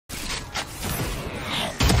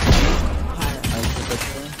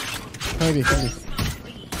Maybe.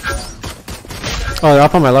 Oh, they're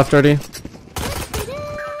up on my left already.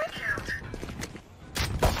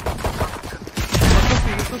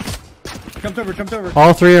 Jumped over.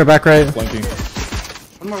 All three are back right. Flanking.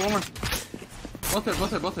 One more. Both there.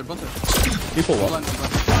 People walk.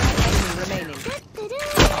 Remaining.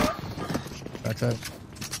 Backside.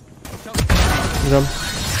 Jump.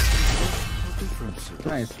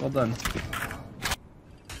 Nice, well done.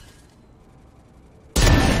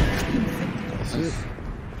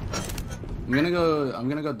 I'm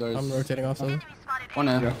gonna go doors. I'm rotating off something. One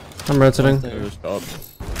A. Yeah. I'm rotating. There's up.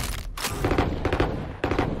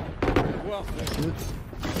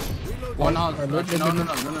 One out. No.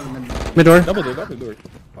 Mid door. Double door.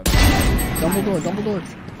 Dumbledore.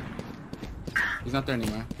 He's not there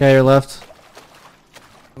anymore. Yeah, you're left.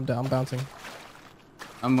 I'm down. I'm bouncing.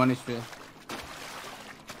 I'm 1 HP. You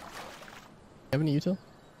have any util?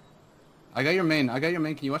 I got your main.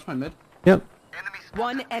 Can you watch my mid? Yep.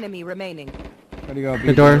 One enemy remaining. Where'd he go?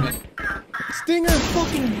 Mid door. Stinger,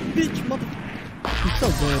 fucking bitch, mother. He's so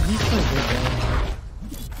good.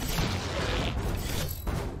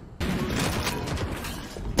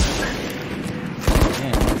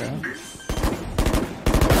 Bro.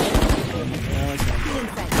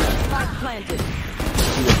 Spike planted.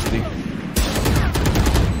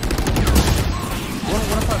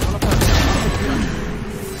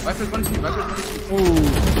 Viper's 1 HP. Ooh,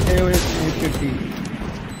 KO hit 50.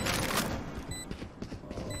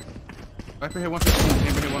 Viper hit 115.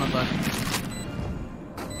 Chamber hit 105.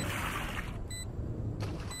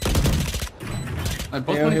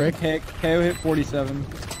 KO hit 47.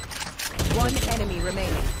 One enemy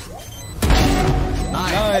remaining.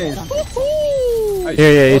 Nice.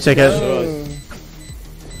 Here, you take it.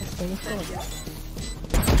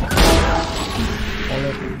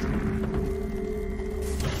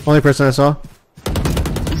 Only person I saw.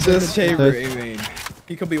 Just Chamber aiming.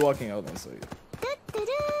 He could be walking out, honestly.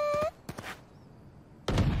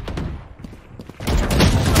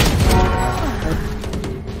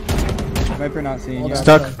 Viper not seeing you.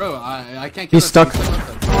 Stuck. Bro, I can't kill He's stuck.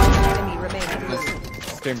 Enemy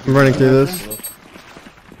remaining. I'm running through this.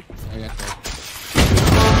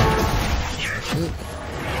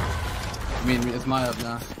 I mean, it's my up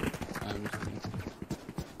now.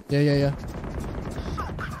 Yeah.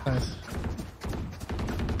 Nice.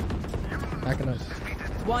 Backing up.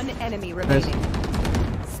 One enemy remaining.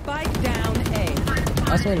 Spike down A.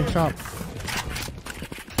 Last one, chop.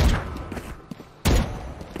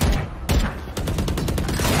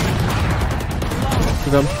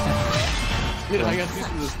 Them.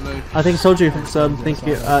 I think Soldier from sub. Thank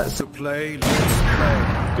you. Play.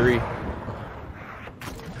 3.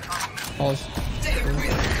 Pause.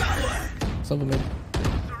 Sub mid.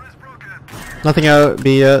 Nothing out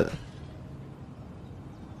B yet.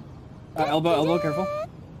 Elbow, careful.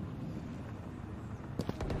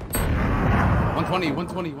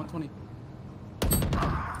 120.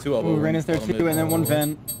 2 elbow. Ooh, Reyna's there too, and then one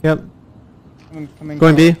vent. Yep. Coming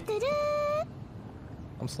Going B.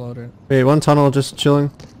 I'm slowed. Wait, one tunnel just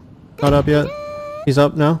chilling. Not up yet. He's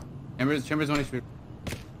up now. Chambers 1 HP.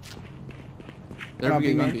 They're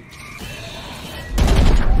Copy, beginning man. on B.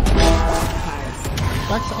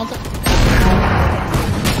 Back to on top.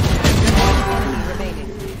 Remaining.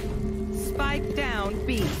 Spike down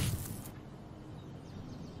B.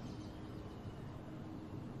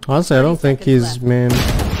 Honestly, I don't think he's main.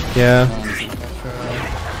 Yeah.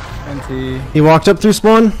 NT. He walked up through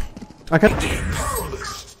spawn. I got.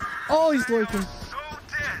 Oh, he's lurking.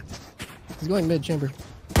 He's going mid chamber.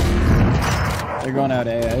 They're going out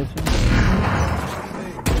A.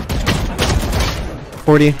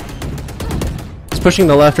 40. He's pushing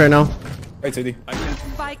the left right now. Right, CD.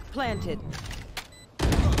 Spike planted.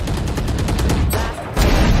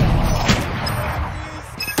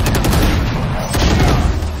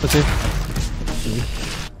 Let's see.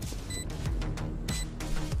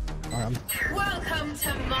 Welcome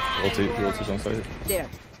to my Ulti's on site. There.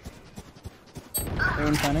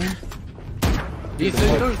 Everyone planning?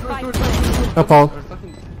 Oh, Paul.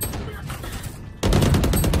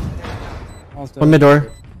 One mid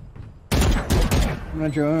door. I'm gonna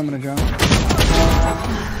drone.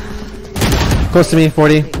 Close to me,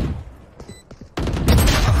 40.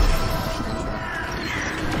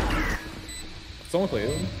 Someone play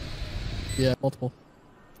it. Yeah, multiple.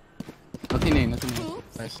 Nothing name.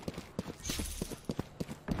 Nice.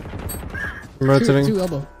 I'm rotating. Two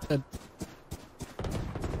elbow. Dead.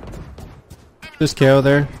 There's KO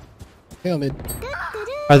there. KO mid.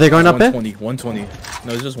 Are they going up it? 120.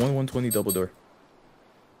 No, it's just 120 double door.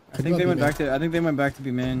 I think they went back to. I think they went back to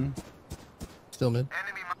be main. Still mid.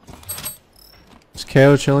 Just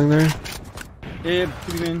KO chilling there. Yeah,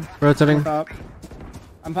 two main. Rotating. Top.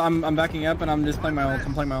 I'm backing up and I'm just playing my ult.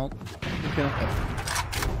 I'm playing my ult. Okay.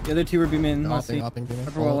 The other two were B main. Let's see. Hopping,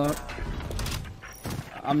 Upper wall out.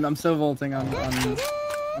 I'm still vaulting on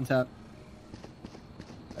tap.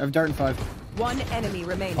 I have dart and 5. One enemy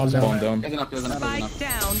remaining. Bomb Bomb down. He's enough, he's enough, he's Spike enough.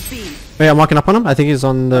 down B. Wait, I'm walking up on him. I think he's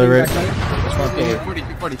on the right. 40,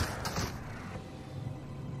 40.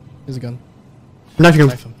 Here's a gun. I'm knifing him.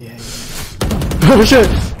 Knife him. Yeah. Oh shit!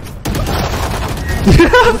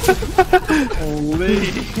 Holy.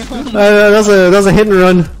 That was a hit and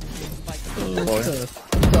run.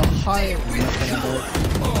 The high.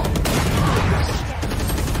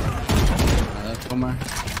 That's one more.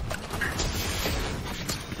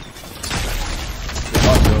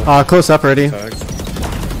 Close up already.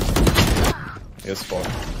 Yes, fuck.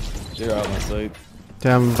 They're out on site.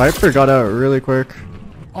 Damn, Viper got out really quick.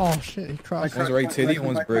 Oh shit, he crossed. One's right titty,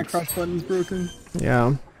 one's My bricks. cross button's broken.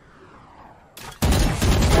 Yeah.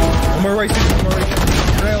 One more right titty, one more right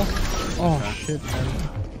titty. Trail. Oh shit, man.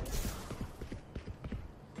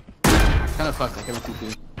 Kinda fucked, I can't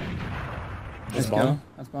see. Let's bomb. go.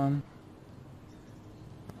 That's bomb.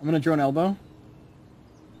 I'm gonna drone elbow.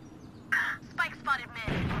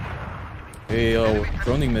 Hey, yo,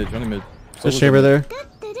 droning mid, droning mid. There's chamber there.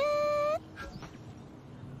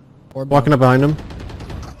 Walking up behind him.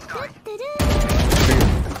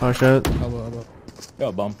 Oh shit. Elbow. Yeah,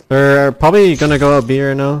 bomb. They're probably gonna go up B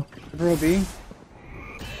right now. Bro B. You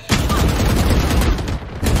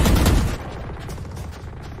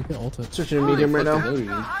can ult it. Switching to medium right now.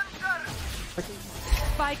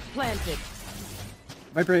 Spike planted.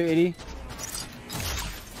 Viper 80.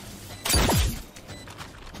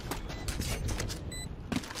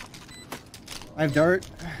 I have dart.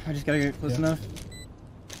 I just gotta get close enough.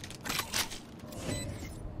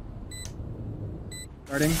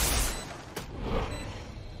 Darting.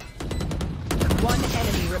 One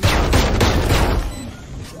enemy remaining.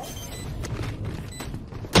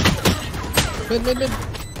 Mid.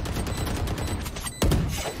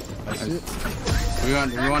 You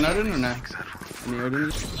want Odin or not? Any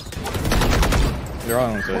Odin? They're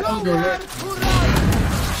all on site.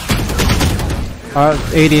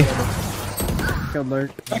 80. Killed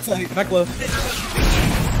lurk. Back side, back left.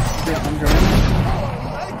 Yeah, I'm droning.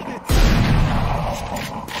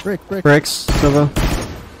 Brick. Bricks, Silva.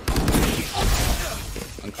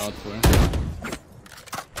 Uncalled for.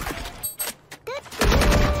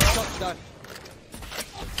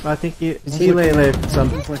 I think he lay some.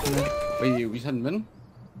 Wait, you said mid?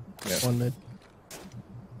 One mid.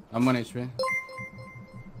 I'm 1 HP.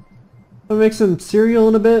 I'll make some cereal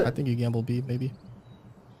in a I bit. think you gamble B, maybe.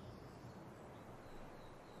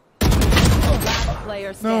 Last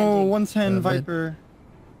player standing. No, 110 mid. Viper.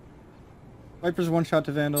 Viper's one shot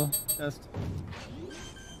to Vandal. Chest.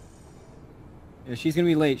 Yeah, she's gonna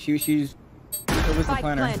be late. She's over the Spike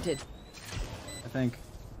planner, planted. I think.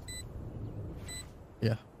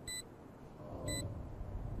 Yeah.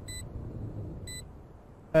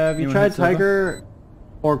 Have you Anyone tried hit Silva? Tiger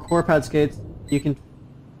or Core Pad Skates? You can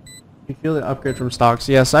feel the upgrade from stocks.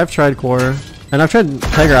 Yes, I've tried Core. And I've tried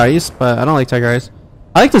Tiger Ice, but I don't like Tiger Ice.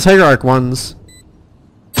 I like the Tiger Arc ones.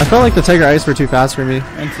 I felt like the Tiger Ice were too fast for me.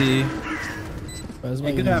 NT. But as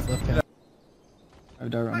Hey, good half. I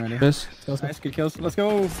have dart run ready. Miss. Nice, good kills. Let's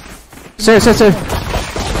go. Save.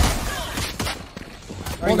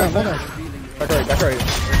 Hold on. Back right, back right.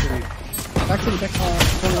 Back to the back.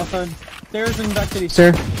 Going outside. Stairs and back city.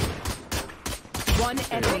 Sir. One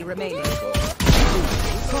enemy remaining.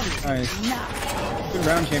 Nice. Good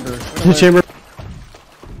round chamber. Chamber.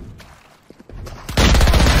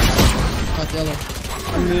 Top yellow.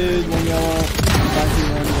 One mid, one yellow. Back to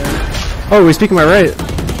one there. Oh, he's speaking my right.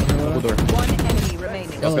 Double door. One enemy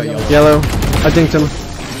remaining. Let's go, yellow. Yellow. I dinked him.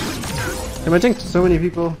 Damn, I dinked so many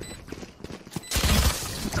people.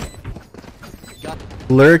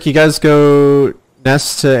 Lurk, you guys go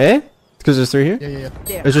nest to A? Because there's 3 here? Yeah.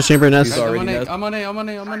 There. There's just chamber and nest. He's already I'm dead. on A.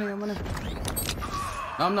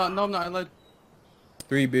 No, I'm not. I lied.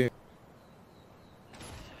 3B.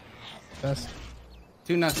 Best.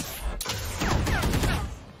 2 nests.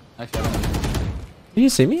 Actually, I don't know. Did you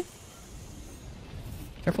see me?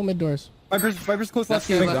 Careful mid doors. Viper's close left.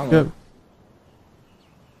 That's good. Down low. Good.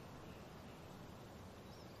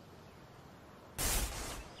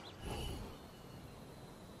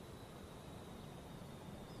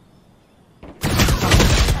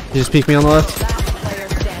 You just peek me on the left. Last player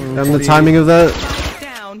standing. And the timing of that.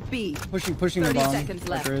 Down B. Pushing the 30 bomb. seconds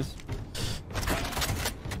left. Viper is.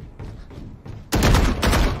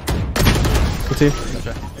 Let's see.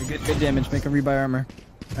 Good damage. Make a rebuy armor.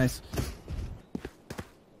 Nice.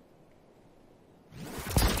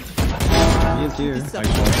 He is here.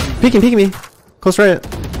 Peeking me. Close right.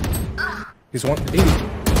 He's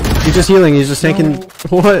 180. He's just healing. He's just taking.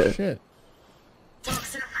 What? Shit.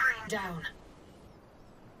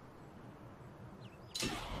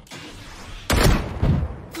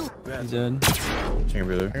 He's dead.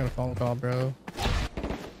 Chamber I there. got a phone call, bro.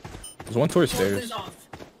 There's one towards stairs.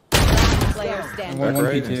 Player standing. One Back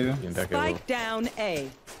right. P2. And back elbow. Spike down A.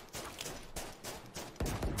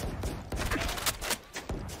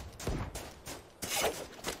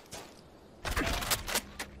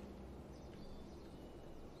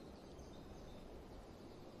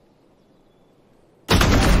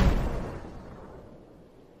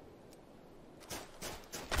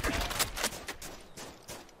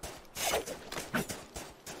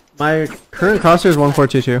 My current crosshair is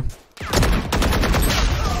 1422.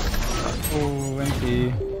 Oh,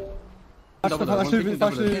 empty.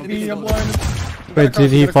 Flash me, I'm blind. Wait,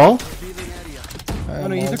 did he fall? Oh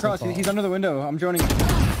no, he's across. He's under the window. I'm joining.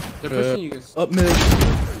 They're pushing you guys. Up mid.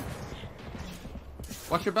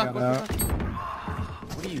 Watch your back. Got Watch your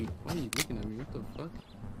back. Why are you looking at me? What the fuck?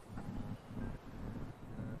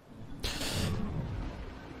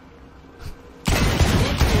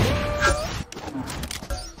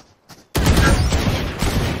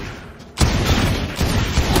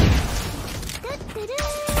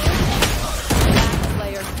 Last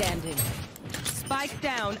player standing. Spike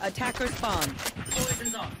down. Attacker spawn.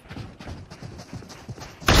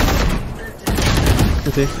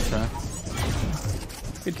 Okay.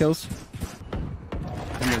 Good kills.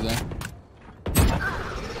 Come here, Zay.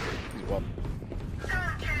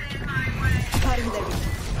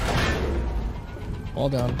 All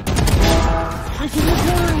down. We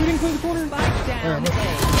didn't close the corner. Spike down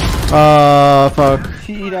A. Fuck.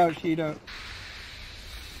 She eat out. She eat out.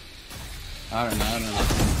 I don't know.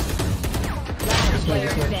 Last player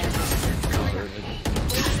standing. I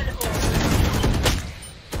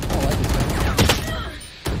don't like this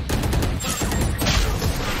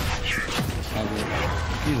thing.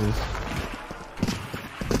 Jesus.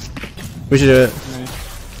 We should do it.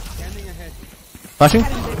 Flashing?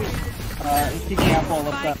 He's peeking apple up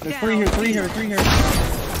that. There's three here.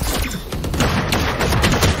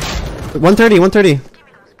 130, 130.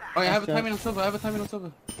 Oh, yeah, I have a timing on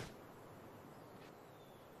Silva.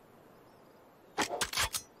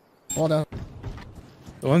 All down.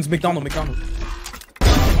 The one's McDonald. Enemy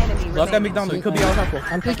Last guy remaining. McDonald. It could be on top wall.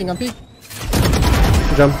 I'm peeking. Good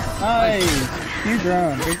job. Nice. You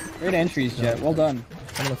drone. Great entries, Jet. Well done.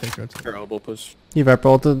 I'm gonna fake rotate. Your elbow push. You Viper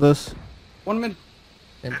ulted this. 1 minute.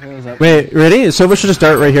 Wait, ready? Silva should just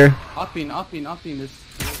start right here. Opping. There's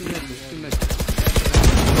 2 mid.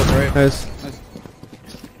 Nice.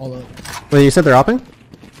 All up. Wait, you said they're opping?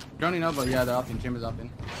 Drowning elbow. Yeah, they're opping. Chambers opping.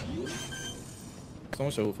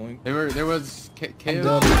 Someone show flank. There was I'm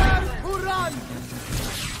KO. dead.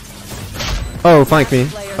 Oh, flank me.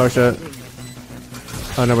 Oh shit.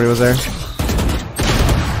 Oh, nobody was there.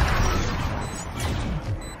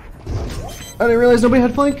 I didn't realize nobody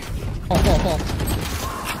had flank. Fall.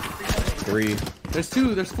 3. There's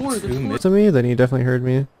 4. There's 4. To me, then he definitely heard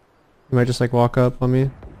me. He might just like walk up on me.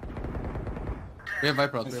 We have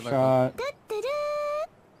Viper out. Shot.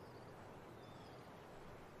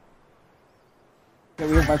 Yeah,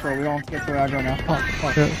 we have Viper. We don't have to get so aggro now.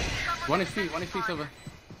 Yeah. 1 HP Silva.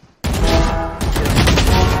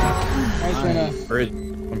 Nice, Reyna. Bridge.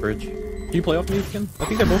 On bridge. Can you play off me again? I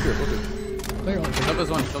think they're both here. Clear on. Silva's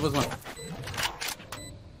one.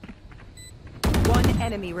 One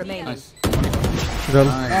enemy remaining. Nice. Good job.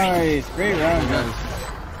 Nice. Great round, guys.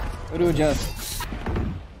 Go to adjust.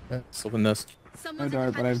 Still in nest. No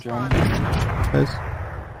dart, but I have drone. Nice.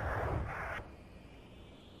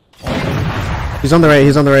 He's on the right.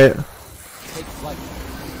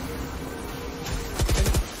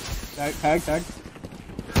 Tag.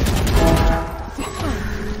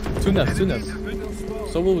 2 nests.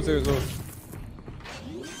 Solo was there as well.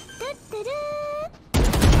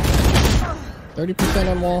 30%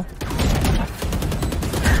 on wall.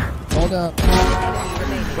 All down.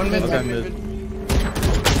 1 mid. Okay, mid.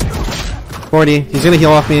 40. He's gonna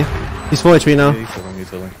heal off me. He's full HP now. He's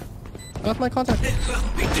healing. Off my contact.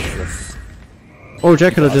 Oh,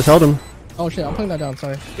 Jack could have just held him. Oh shit, I'm putting that down.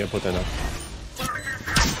 Sorry. Yeah, put that up.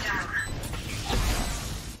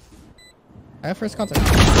 I have first contact.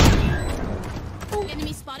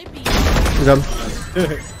 Enemy spotted B. Good job.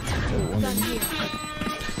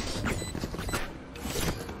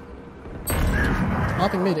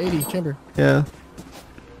 Hopping mid, 80, chamber. Yeah.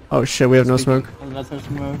 Oh shit, we have no smoke. That's our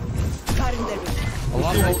smoke.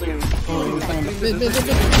 Mid.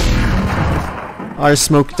 Our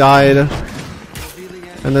smoke died.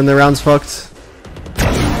 And then the round's fucked.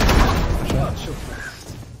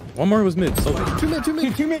 One more was mid. So Two mid, two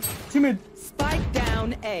mid. Two mid. Two mid. Spike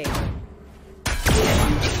down A.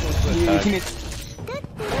 Yeah, two mid.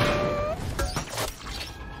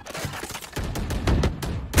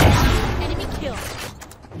 Enemy kill.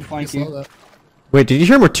 Flank Slow you. that. Wait, did you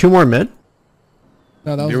hear more 2 more mid?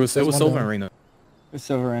 No, that was. it was one Silver down. Arena. It's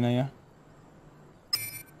Silver right now, yeah.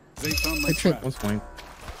 Hey, Trip, One's flank.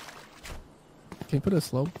 can you put a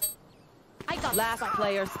slope? I got last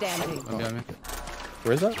player standing. Okay, I mean.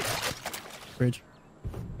 Where is that? Bridge.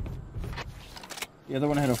 The other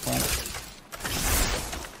one hit a flank.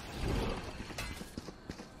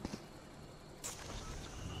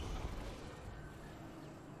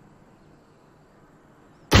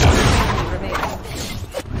 Remaining.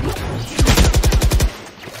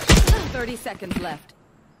 30 seconds left.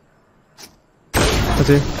 Let's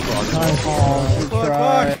see. Oh, good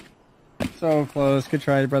try. So close. Good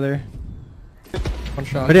try, brother. One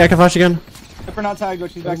shot. Ready, I can flash again. If we're not tagged, go.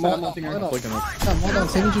 She's backside. I'm ulting her. Flicking up. Hold on,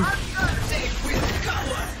 saving you.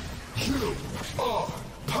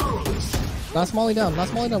 Last molly down,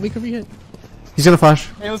 last molly down. We could re-hit. He's gonna flash.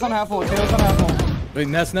 Taylor's on half ult. Taylor's on half ult. Wait,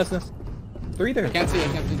 Nest. 3 there. I can't see.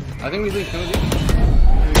 I think we leave. Can we leave?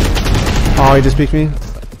 Oh, he just peeked me.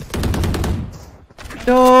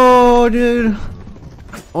 No, dude.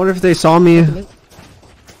 I wonder if they saw me.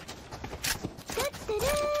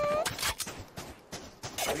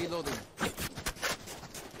 Reloading.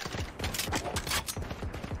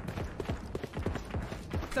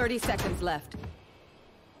 Thirty seconds left.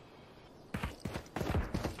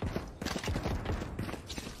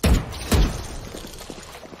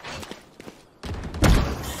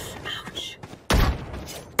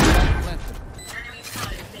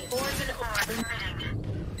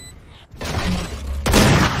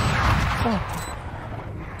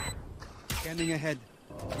 Scanning ahead.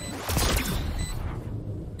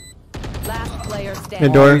 Last player Mid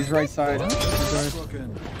standing. door. He's right side. Let's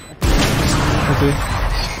see.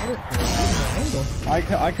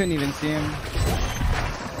 I couldn't even see him.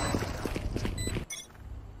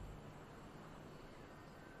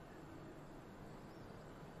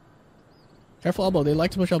 Careful elbow, they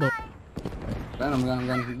like to push elbow. I'm gone.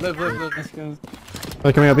 Live. Let's go.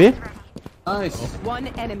 Oh, coming up B? Nice. One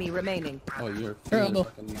enemy remaining. Oh, you're. Sure, elbow.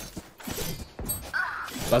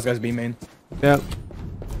 Last guy's B main. Yep.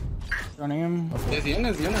 Running him. Is he in?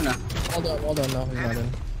 Is he in or not? Well done, no, he's not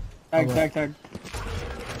in. Tag.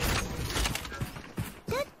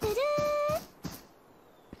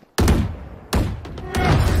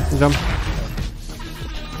 Jump.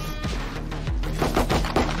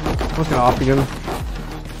 I was gonna off again.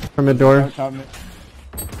 From mid door. Top mid.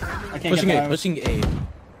 I can't Pushing get A. that. Pushing A.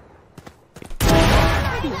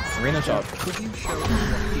 Reyna shot. Could you show me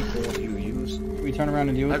what people you use? We turn around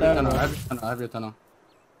and deal I with have that. your tunnel. or- I have your tunnel.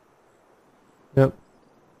 Yep.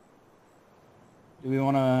 Do we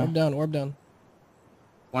want to? Orb down.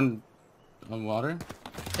 One on water.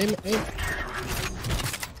 Aim.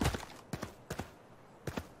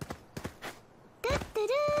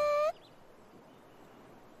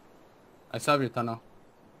 I still have your tunnel.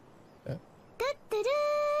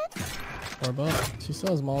 Orb up. She still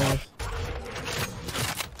has molly.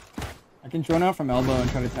 I can drone out from elbow and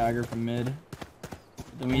try to tag her from mid.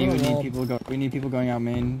 Then we need people go. We need people going out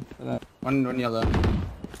main for that. One yellow.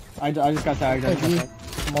 I just got tagged. I just got Hey,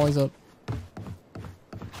 tagged. molly's up.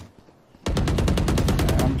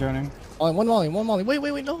 Yeah, I'm droning. Oh, one molly.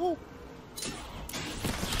 Wait, no.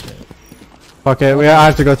 Okay, I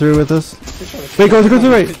have to go through with this. Wait, go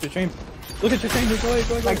through, wait. Hit your chain. Look at your chain. Go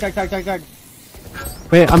away. Tag.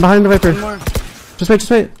 Wait, I'm behind the Viper. One more. Just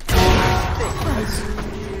wait.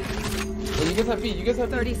 Well, you guys have feet.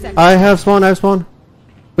 30 seconds. I have spawn.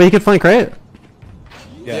 Wait, you can flank, right?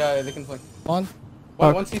 Yeah, they can play. On.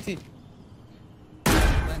 One CT.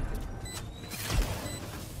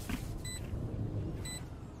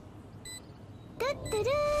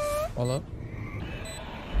 All up.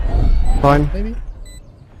 Fine. Maybe.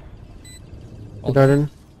 The garden.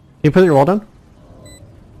 Can you put your wall down?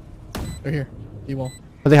 They're here. D-wall.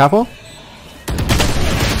 Are they half wall?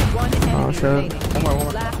 One enemy shit. remaining. One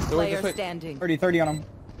more. Last Go player this way. standing. 30 on him.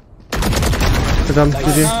 Good job,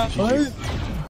 GG. Nice.